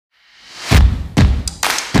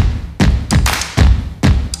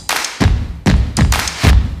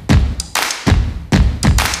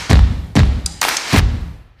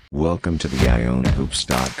Welcome to the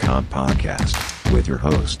IonaHoops.com podcast with your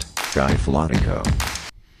host, Guy Flatico.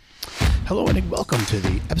 Hello and welcome to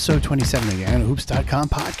the episode 27 of the IonaHoops.com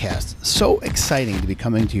podcast. So exciting to be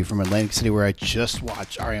coming to you from Atlantic City, where I just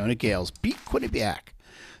watched our Iona Gales beat Quinnipiac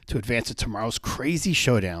to advance to tomorrow's crazy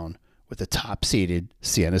showdown with the top-seeded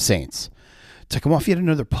Siena Saints. To come off yet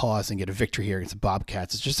another pause and get a victory here against the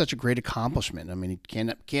Bobcats is just such a great accomplishment. I mean, it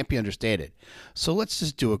can't be understated. So let's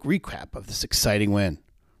just do a recap of this exciting win.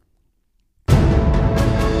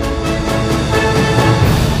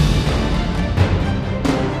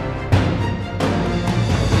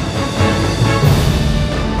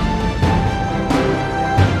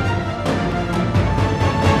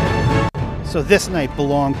 So this night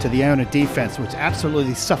belonged to the Iona defense, which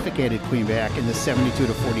absolutely suffocated Quinnipiac in the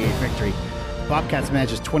 72-48 victory. Bobcats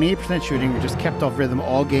managed 28% shooting, were just kept off rhythm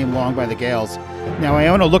all game long by the Gales. Now,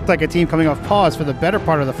 Iona looked like a team coming off pause for the better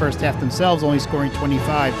part of the first half themselves, only scoring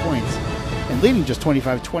 25 points and leading just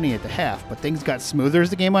 25-20 at the half. But things got smoother as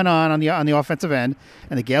the game went on the offensive end,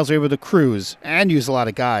 and the Gales were able to cruise and use a lot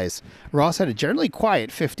of guys. Ross had a generally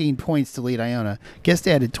quiet 15 points to lead Iona. Guest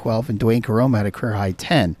added 12, and Dwayne Caroma had a career-high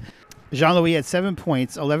 10. Jean-Louis had 7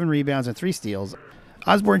 points, 11 rebounds, and 3 steals.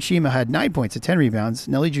 Osborne Shima had 9 points and 10 rebounds.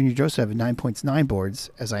 Nelly Jr. Joseph had 9 points, 9 boards,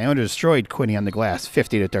 as Iona destroyed Quinny on the glass,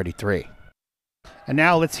 50-33. And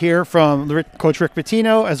now let's hear from Coach Rick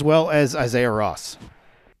Pitino as well as Isaiah Ross.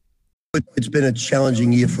 It's been a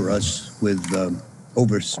challenging year for us with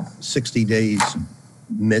over 60 days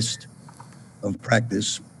missed of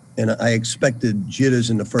practice. And I expected jitters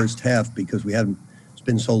in the first half because it's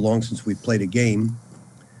been so long since we played a game.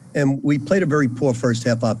 And we played a very poor first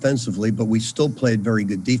half offensively, but we still played very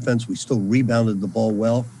good defense. We still rebounded the ball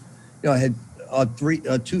well. You know, I had our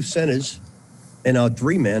two centers and our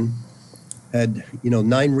three-man had,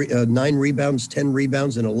 9 rebounds, 10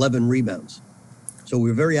 rebounds, and 11 rebounds. So we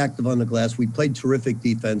were very active on the glass. We played terrific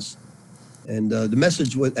defense. And the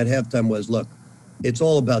message at halftime was, look, it's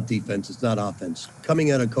all about defense. It's not offense.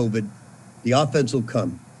 Coming out of COVID, the offense will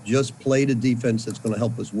come. Just play the defense that's going to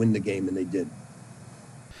help us win the game, and they did.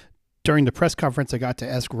 During the press conference, I got to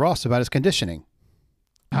ask Ross about his conditioning.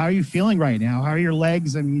 How are you feeling right now? How are your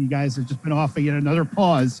legs? I mean, you guys have just been off yet another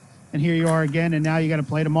pause, and here you are again, and now you got to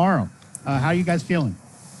play tomorrow. How are you guys feeling?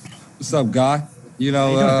 What's up, Guy?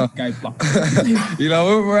 We're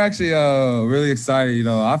actually really excited.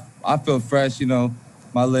 I feel fresh.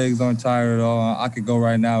 My legs aren't tired at all. I could go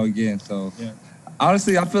right now again. So,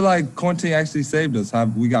 Honestly, I feel like quarantine actually saved us.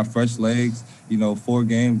 We got fresh legs. 4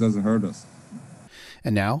 games doesn't hurt us.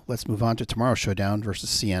 And now, let's move on to tomorrow's showdown versus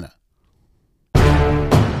Siena.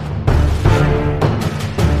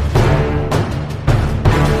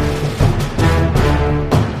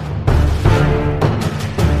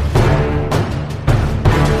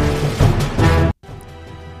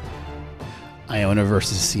 Iona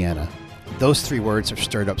versus Siena. Those 3 words have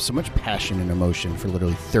stirred up so much passion and emotion for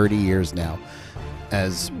literally 30 years now.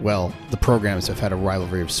 As well, the programs have had a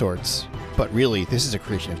rivalry of sorts. But really, this is a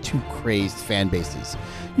creation of 2 crazed fan bases.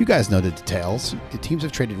 You guys know the details. The teams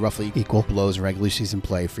have traded roughly equal blows in regular season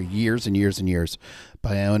play for years and years and years.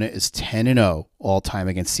 But Iona is 10-0 all-time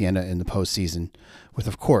against Siena in the postseason, with,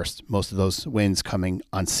 of course, most of those wins coming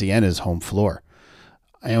on Siena's home floor.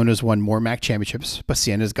 Iona's won more MAC championships, but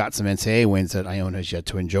Siena's got some NCAA wins that Iona has yet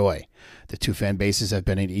to enjoy. The 2 fan bases have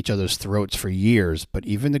been at each other's throats for years, but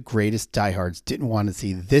even the greatest diehards didn't want to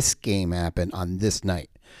see this game happen on this night.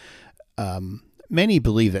 Many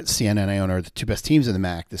believe that Siena and Iona are the 2 best teams in the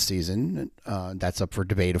MAC this season. That's up for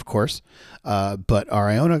debate, of course. But our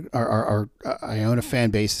Iona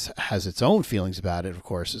fan base has its own feelings about it, of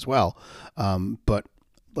course, as well. But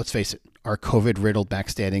let's face it, our COVID-riddled MAC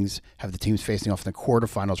standings have the teams facing off in the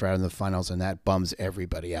quarterfinals rather than the finals, and that bums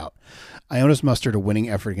everybody out. Iona's mustered a winning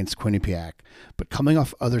effort against Quinnipiac, but coming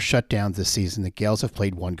off other shutdowns this season, the Gales have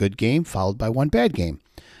played 1 good game followed by 1 bad game.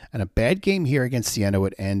 And a bad game here against Siena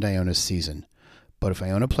would end Iona's season. But if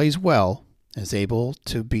Iona plays well and is able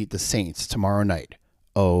to beat the Saints tomorrow night,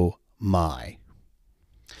 oh my.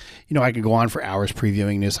 I could go on for hours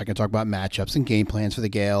previewing this. I can talk about matchups and game plans for the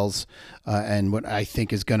Gales and what I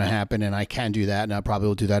think is going to happen, and I can do that, and I probably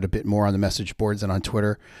will do that a bit more on the message boards and on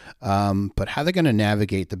Twitter. But how they're going to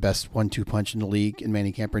navigate the best 1-2 punch in the league in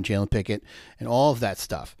Manny Camper and Jalen Pickett and all of that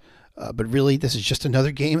stuff. But really, this is just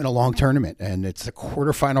another game in a long tournament, and it's the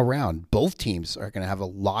quarterfinal round. Both teams are going to have a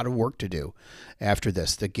lot of work to do after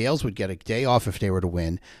this. The Gales would get a day off if they were to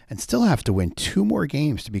win and still have to win 2 more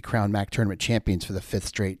games to be crowned MAC tournament champions for the 5th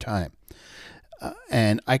straight time.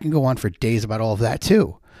 And I can go on for days about all of that,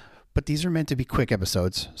 too. but these are meant to be quick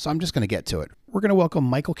episodes, so I'm just going to get to it. We're going to welcome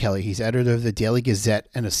Michael Kelly. He's editor of the Daily Gazette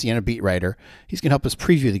and a Siena beat writer. He's going to help us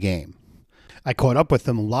preview the game. I caught up with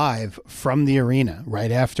him live from the arena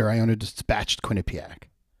right after Iona dispatched Quinnipiac.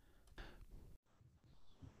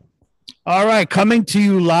 All right, coming to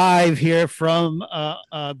you live here from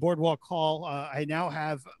Boardwalk Hall. I now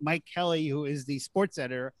have Mike Kelly, who is the sports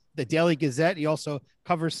editor, the Daily Gazette. He also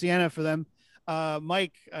covers Siena for them.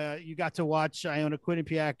 Mike, you got to watch Iona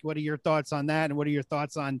Quinnipiac. What are your thoughts on that, and what are your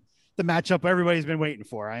thoughts on the matchup everybody's been waiting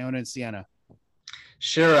for, Iona and Siena?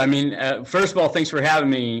 Sure. I mean, first of all, thanks for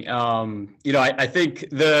having me. I think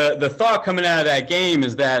the thought coming out of that game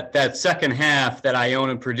is that second half that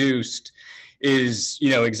Iona produced is,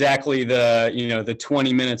 exactly the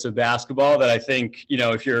 20 minutes of basketball that I think,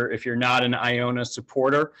 if you're not an Iona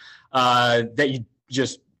supporter, that you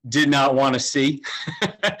just did not want to see.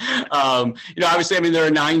 Obviously, I mean, they're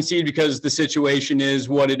a 9 seed because the situation is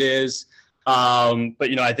what it is. But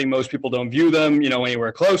I think most people don't view them,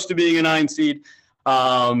 anywhere close to being a 9 seed.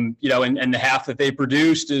 And the half that they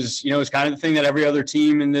produced is kind of the thing that every other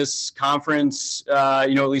team in this conference, at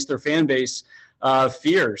least their fan base,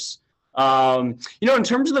 fears. In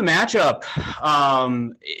terms of the matchup,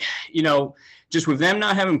 just with them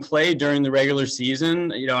not having played during the regular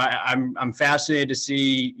season, I'm fascinated to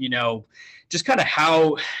see, just kind of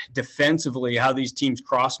how defensively, how these teams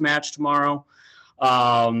cross match tomorrow.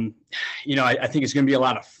 I think it's going to be a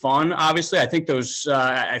lot of fun. Obviously, I think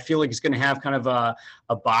I feel like it's going to have kind of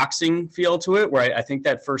a boxing feel to it, where I think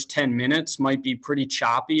that first 10 minutes might be pretty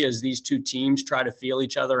choppy as these two teams try to feel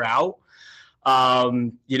each other out.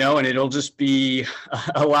 And it'll just be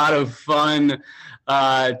a lot of fun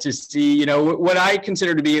to see, what I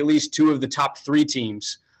consider to be at least 2 of the top 3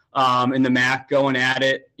 teams in the MAC going at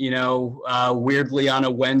it, weirdly on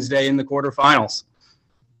a Wednesday in the quarterfinals.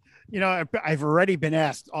 I've already been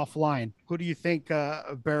asked offline, who do you think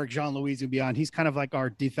Beric Jean-Louis will be on? He's kind of like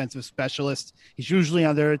our defensive specialist. He's usually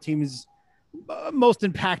on their team's most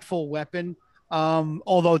impactful weapon.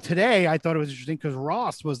 Although today I thought it was interesting because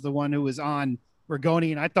Ross was the one who was on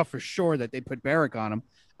Rigoni, and I thought for sure that they put Beric on him.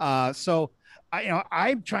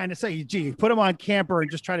 I'm trying to say, gee, put him on Camper and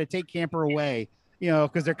just try to take Camper away,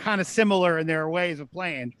 because they're kind of similar in their ways of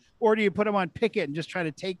playing. Or do you put him on Pickett and just try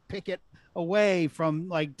to take Pickett away from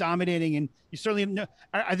like dominating? And you certainly know,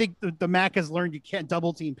 I think the MAC has learned you can't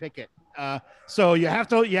double team Pickett. So you have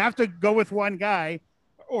to go with one guy,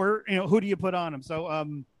 or who do you put on him?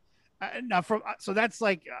 So so that's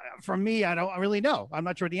like from me, I don't really know. I'm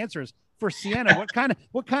not sure what the answer is for Siena. What kind of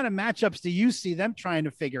matchups do you see them trying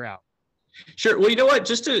to figure out? Sure. Well, you know what?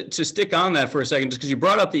 Just to stick on that for a second, just because you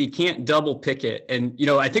brought up that you can't double Pickett, and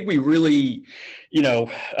I think we really,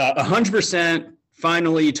 100%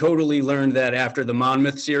 finally totally learned that after the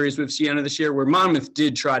Monmouth series with Siena this year, where Monmouth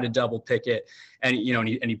did try to double Pickett, and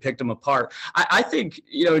he picked them apart. I think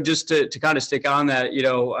just to kind of stick on that,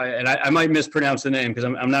 and I might mispronounce the name because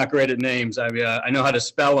I'm not great at names. I know how to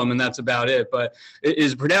spell them, and that's about it. But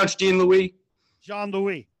is it pronounced Jean-Louis?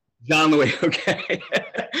 Jean-Louis. Jean-Louis, okay.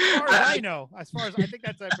 As far as I know, I think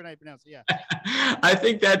that's how I pronounce it, yeah. I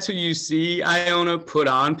think that's who you see Iona put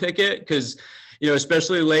on Pickett because,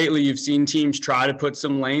 especially lately, you've seen teams try to put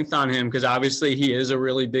some length on him because obviously he is a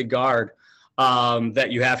really big guard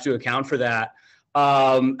that you have to account for that.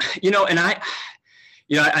 And I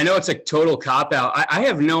know it's a total cop-out. I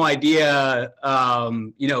have no idea,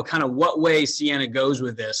 kind of what way Siena goes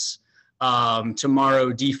with this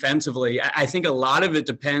tomorrow defensively. I think a lot of it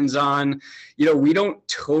depends on, we don't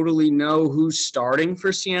totally know who's starting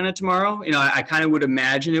for Siena tomorrow. I kind of would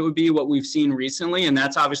imagine it would be what we've seen recently, and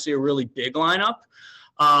that's obviously a really big lineup.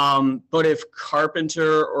 But if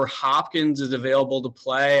Carpenter or Hopkins is available to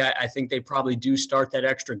play, I think they probably do start that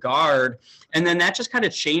extra guard. And then that just kind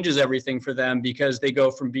of changes everything for them because they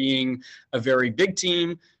go from being a very big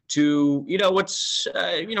team to, what's,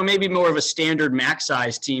 maybe more of a standard MAC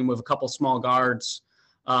size team with a couple small guards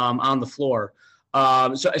on the floor.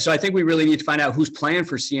 So I think we really need to find out who's playing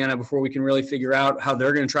for Siena before we can really figure out how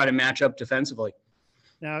they're going to try to match up defensively.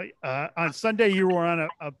 Now, on Sunday, you were on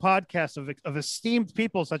a podcast of esteemed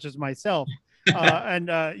people such as myself.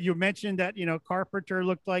 And you mentioned that, Carpenter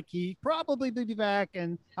looked like he probably would be back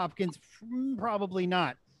and Hopkins probably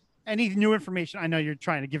not. Any new information? I know you're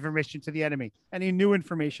trying to give information to the enemy. Any new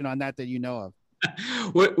information on that you know of?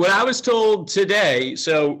 What I was told today,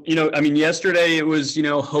 so, yesterday it was,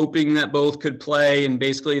 hoping that both could play and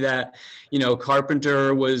basically that,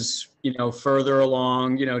 Carpenter was, further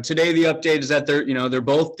along. Today the update is that they're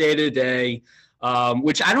both day to day.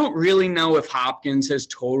 which I don't really know if Hopkins has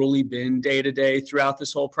totally been day-to-day throughout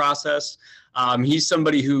this whole process. He's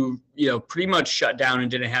somebody who, pretty much shut down and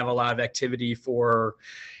didn't have a lot of activity for,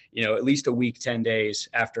 at least a week, 10 days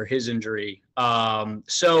after his injury.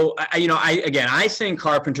 So, I think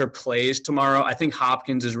Carpenter plays tomorrow. I think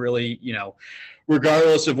Hopkins is really,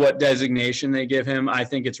 regardless of what designation they give him, I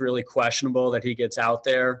think it's really questionable that he gets out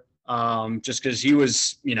there just because he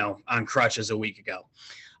was, on crutches a week ago.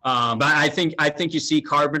 But I think you see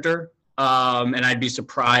Carpenter, and I'd be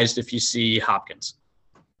surprised if you see Hopkins.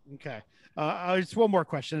 Okay. Just one more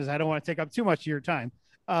question, as I don't want to take up too much of your time.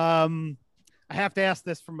 I have to ask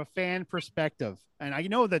this from a fan perspective, and I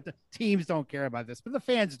know that the teams don't care about this, but the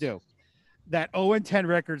fans do. That 0-10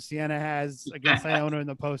 record Siena has against Iona in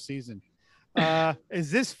the postseason. Is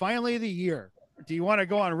this finally the year? Do you want to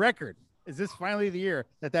go on record? Is this finally the year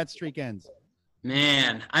that streak ends?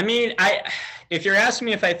 Man, I mean, if you're asking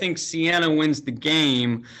me if I think Siena wins the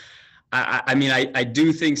game, I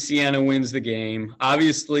do think Siena wins the game.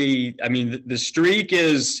 Obviously, I mean, the streak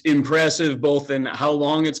is impressive both in how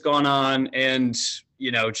long it's gone on and,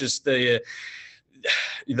 just the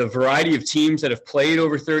variety of teams that have played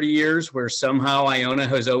over 30 years where somehow Iona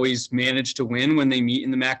has always managed to win when they meet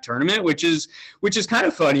in the MAC tournament, which is kind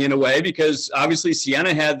of funny in a way because obviously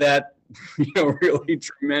Siena had that, really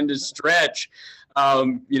tremendous stretch,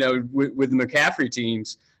 with the McCaffrey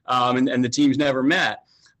teams and the teams never met.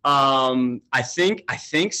 I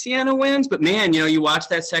think Siena wins, but man, you watch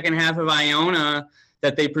that second half of Iona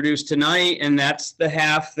that they produced tonight, and that's the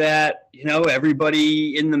half that,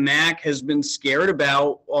 everybody in the MAC has been scared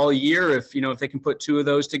about all year if they can put two of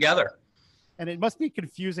those together. And it must be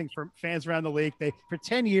confusing for fans around the league. For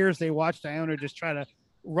 10 years, they watched Iona just try to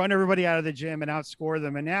run everybody out of the gym and outscore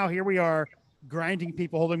them. And now here we are grinding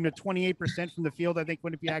people, holding them to 28% from the field. I think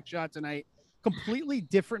Quinnipiac shot tonight. Completely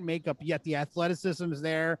different makeup, yet the athleticism is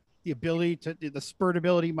there. The ability the spurt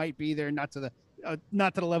ability might be there, not to the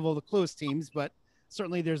level of the close teams, but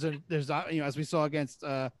certainly there's as we saw against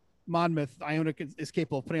Monmouth, Iona is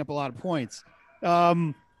capable of putting up a lot of points.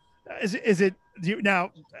 Now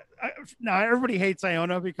everybody hates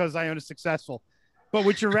Iona because Iona's successful, but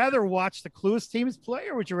would you rather watch the clueless teams play,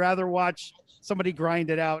 or would you rather watch somebody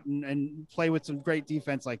grind it out and play with some great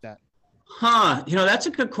defense like that? That's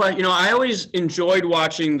a good question. I always enjoyed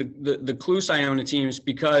watching the Cluse Iona teams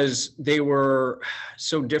because they were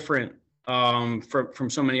so different from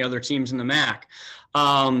so many other teams in the MAC.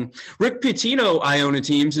 Rick Pitino Iona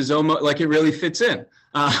teams is almost like it really fits in.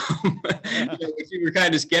 Which you were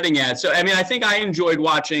kind of getting at. So, I mean, I think I enjoyed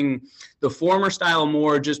watching the former style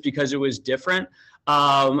more just because it was different.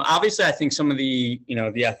 Obviously, I think some of the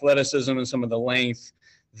athleticism and some of the length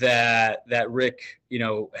that Rick,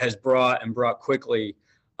 has brought quickly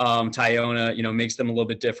to Iona, makes them a little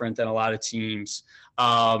bit different than a lot of teams.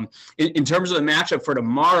 In terms of the matchup for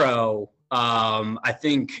tomorrow, I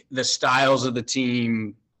think the styles of the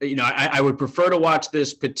team, I would prefer to watch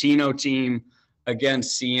this Pitino team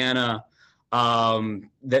against Siena than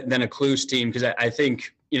a Cluse team, because I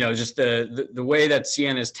think, just the way that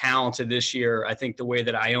Siena is talented this year, I think the way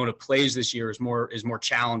that Iona plays this year is more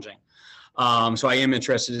challenging. So I am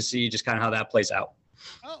interested to see just kind of how that plays out.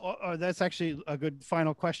 Oh, that's actually a good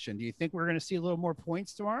final question. Do you think we're going to see a little more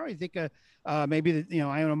points tomorrow? You think maybe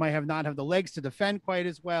Iona might not have the legs to defend quite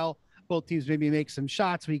as well? Both teams maybe make some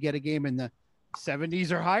shots. We get a game in the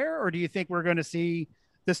 70s or higher, or do you think we're going to see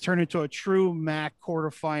this turn into a true MAC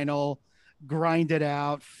quarterfinal, grind it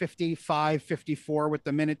out, 55-54 with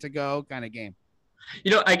the minute to go kind of game?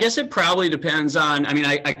 I guess it probably depends on,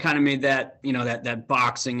 I kind of made that, that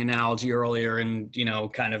boxing analogy earlier and,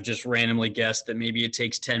 kind of just randomly guessed that maybe it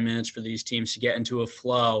takes 10 minutes for these teams to get into a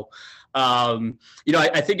flow.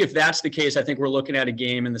 I think if that's the case, I think we're looking at a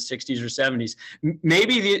game in the 60s or 70s.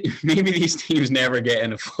 Maybe these teams never get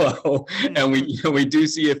in a flow, and we do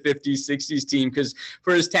see a 50s, 60s team, because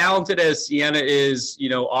for as talented as Siena is,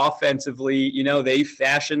 offensively, they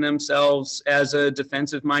fashion themselves as a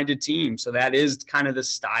defensive-minded team. So that is kind of the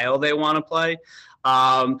style they want to play.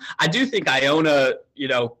 I do think Iona,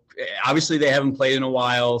 obviously they haven't played in a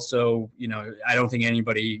while, so I don't think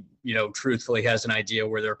anybody truthfully has an idea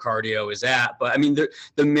where their cardio is at. But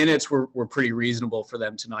the minutes were pretty reasonable for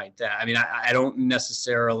them tonight. I don't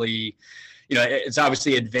necessarily, it's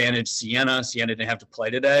obviously advantage Siena. Siena didn't have to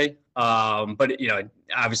play today. But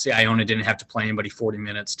obviously Iona didn't have to play anybody 40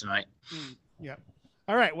 minutes tonight. Yeah.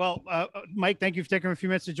 All right. Well, Mike, thank you for taking a few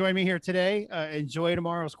minutes to join me here today. Enjoy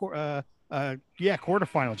tomorrow's quarterfinal.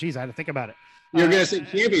 Jeez, I had to think about it. You're going to say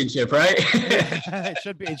championship, right?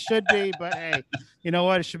 It should be, but hey, you know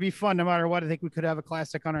what? It should be fun no matter what. I think we could have a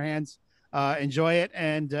classic on our hands. Enjoy it.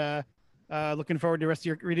 And Looking forward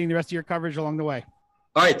to reading the rest of your coverage along the way.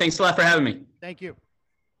 All right. Thanks a lot for having me. Thank you.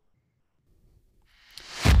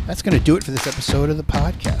 That's going to do it for this episode of the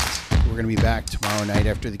podcast. We're going to be back tomorrow night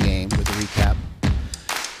after the game with a recap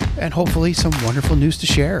and hopefully some wonderful news to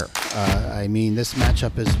share. I mean, this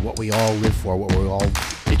matchup is what we all live for, what we're all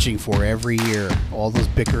itching for every year, all those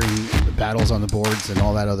bickering battles on the boards and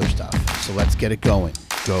all that other stuff. So let's get it going.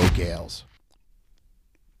 Go Gales.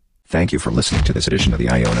 Thank you for listening to this edition of the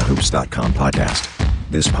IonaHoops.com podcast.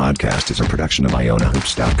 This podcast is a production of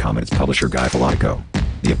IonaHoops.com and its publisher Guy Filatico.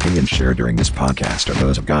 The opinions shared during this podcast are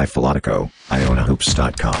those of Guy Filatico,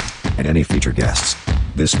 IonaHoops.com, and any featured guests.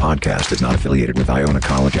 This podcast is not affiliated with Iona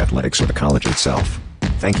College Athletics or the college itself.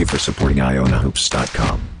 Thank you for supporting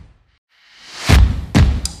IonaHoops.com.